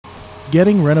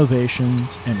Getting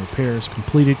renovations and repairs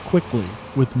completed quickly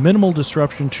with minimal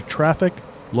disruption to traffic,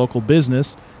 local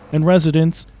business, and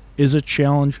residents is a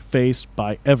challenge faced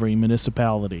by every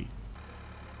municipality.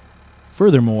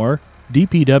 Furthermore,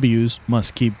 DPWs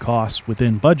must keep costs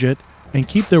within budget and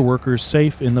keep their workers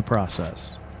safe in the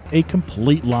process. A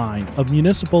complete line of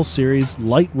Municipal Series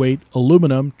lightweight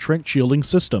aluminum trench shielding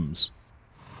systems.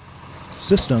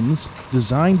 Systems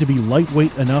designed to be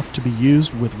lightweight enough to be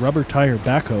used with rubber tire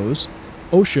backhoes,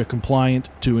 OSHA compliant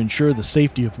to ensure the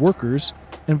safety of workers,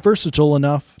 and versatile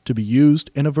enough to be used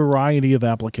in a variety of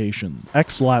applications.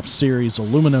 XLAP Series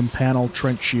aluminum panel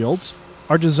trench shields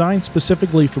are designed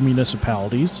specifically for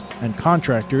municipalities and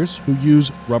contractors who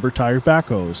use rubber tire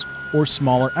backhoes or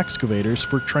smaller excavators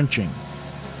for trenching.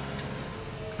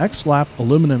 XLAP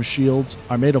aluminum shields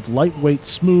are made of lightweight,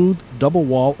 smooth,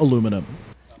 double-wall aluminum.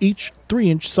 Each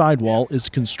 3-inch sidewall is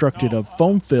constructed of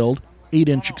foam-filled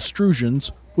 8-inch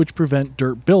extrusions which prevent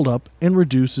dirt buildup and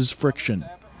reduces friction.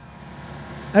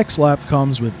 XLAP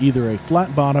comes with either a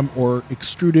flat bottom or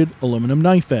extruded aluminum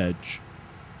knife edge.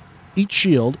 Each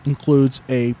shield includes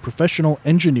a professional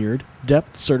engineered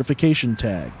depth certification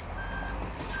tag.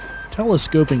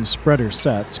 Telescoping spreader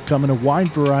sets come in a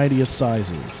wide variety of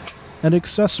sizes, and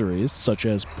accessories such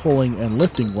as pulling and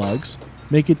lifting lugs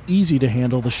make it easy to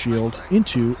handle the shield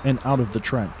into and out of the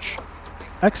trench.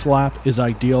 XLAP is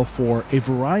ideal for a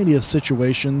variety of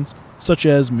situations such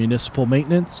as municipal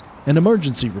maintenance and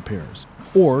emergency repairs,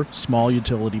 or small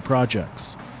utility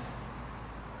projects.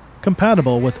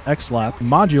 Compatible with XLAP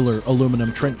modular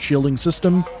aluminum trench shielding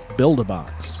system,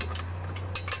 Build-A-Box.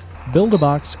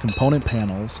 Build-A-Box component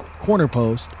panels, corner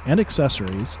posts, and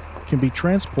accessories can be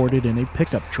transported in a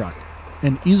pickup truck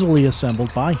and easily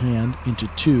assembled by hand into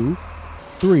 2,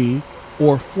 3,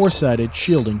 or 4-sided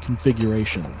shielding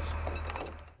configurations.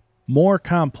 More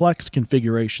complex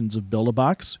configurations of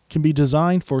Build-A-Box can be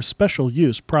designed for special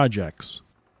use projects.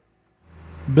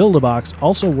 Build-A-Box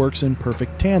also works in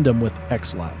perfect tandem with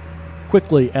XLAP,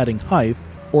 quickly adding height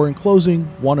or enclosing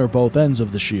one or both ends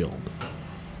of the shield.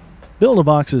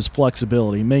 Build-A-Box's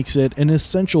flexibility makes it an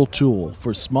essential tool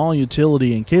for small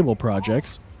utility and cable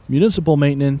projects, municipal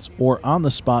maintenance, or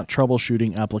on-the-spot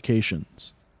troubleshooting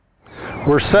applications.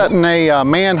 We're setting a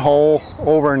manhole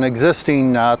over an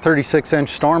existing 36-inch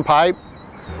storm pipe,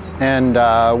 and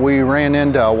we ran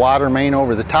into a water main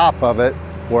over the top of it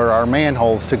where our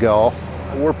manhole's to go.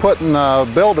 We're putting the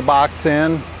Build-A-Box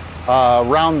in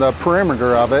around the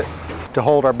perimeter of it to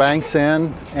hold our banks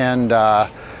in and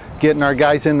getting our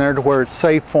guys in there to where it's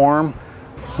safe for them.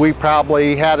 We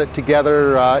probably had it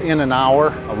together in an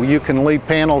hour. You can leave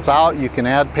panels out, you can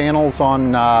add panels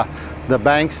on the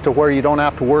banks to where you don't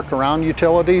have to work around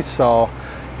utilities, so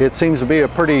it seems to be a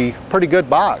pretty good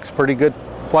box, pretty good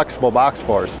flexible box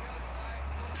for us.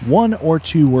 1 or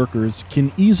 2 workers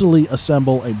can easily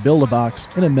assemble a Build-A-Box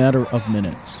in a matter of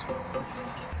minutes.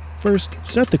 First,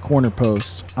 set the corner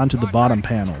posts onto the bottom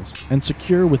panels and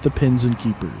secure with the pins and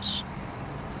keepers.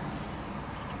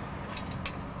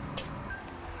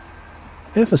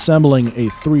 If assembling a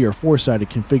 3 or 4-sided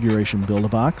configuration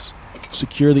Build-A-Box,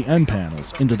 secure the end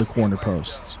panels into the corner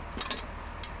posts.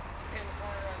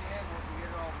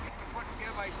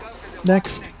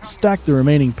 Next, stack the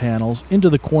remaining panels into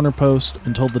the corner post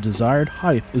until the desired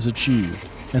height is achieved,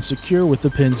 and secure with the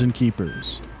pins and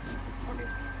keepers.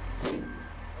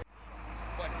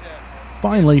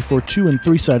 Finally, for 2 and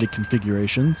 3-sided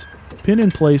configurations, pin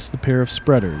in place the pair of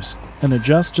spreaders and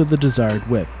adjust to the desired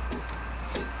width.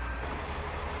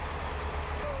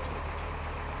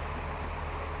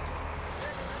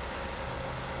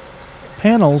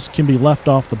 Panels can be left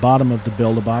off the bottom of the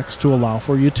Build-A-Box to allow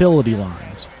for utility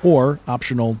lines, or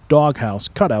optional doghouse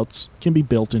cutouts can be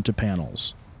built into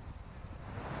panels.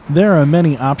 There are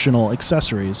many optional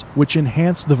accessories which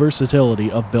enhance the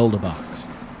versatility of Build-A-Box.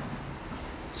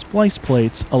 Splice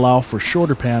plates allow for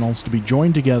shorter panels to be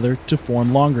joined together to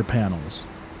form longer panels.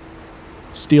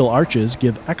 Steel arches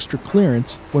give extra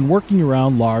clearance when working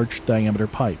around large diameter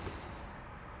pipe.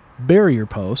 Barrier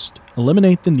posts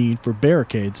eliminate the need for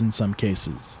barricades in some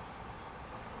cases.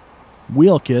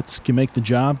 Wheel kits can make the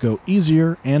job go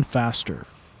easier and faster.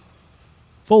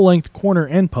 Full-length corner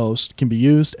end posts can be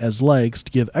used as legs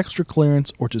to give extra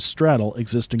clearance or to straddle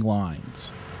existing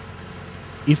lines.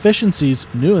 Efficiency's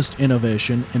newest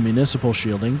innovation in municipal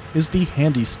shielding is the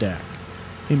Handy Stack.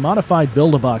 A modified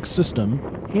Build-A-Box system,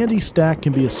 Handy Stack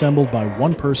can be assembled by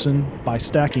one person by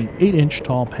stacking 8-inch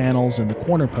tall panels in the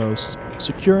corner posts,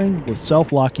 securing with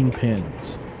self-locking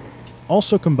pins.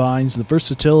 Also combines the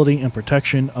versatility and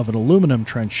protection of an aluminum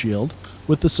trench shield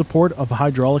with the support of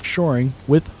hydraulic shoring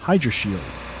with HydroShield.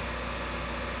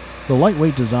 The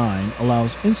lightweight design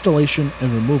allows installation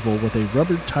and removal with a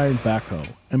rubber-tired backhoe,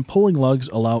 and pulling lugs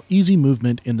allow easy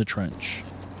movement in the trench.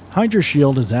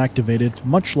 HydroShield is activated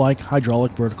much like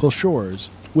hydraulic vertical shores,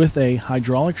 with a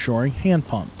hydraulic shoring hand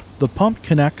pump. The pump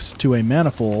connects to a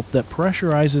manifold that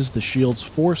pressurizes the shield's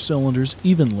 4 cylinders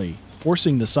evenly,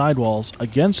 forcing the sidewalls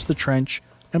against the trench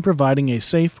and providing a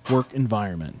safe work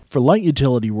environment. For light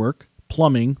utility work,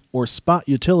 plumbing, or spot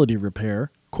utility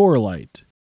repair, Corelite.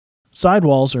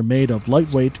 Sidewalls are made of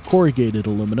lightweight corrugated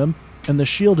aluminum, and the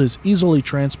shield is easily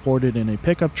transported in a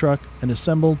pickup truck and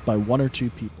assembled by 1 or 2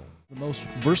 people. The most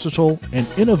versatile and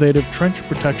innovative trench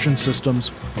protection systems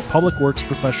for public works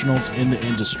professionals in the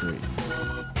industry.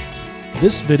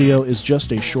 This video is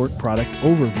just a short product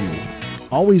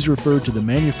overview. Always refer to the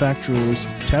manufacturer's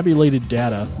tabulated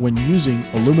data when using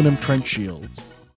aluminum trench shields.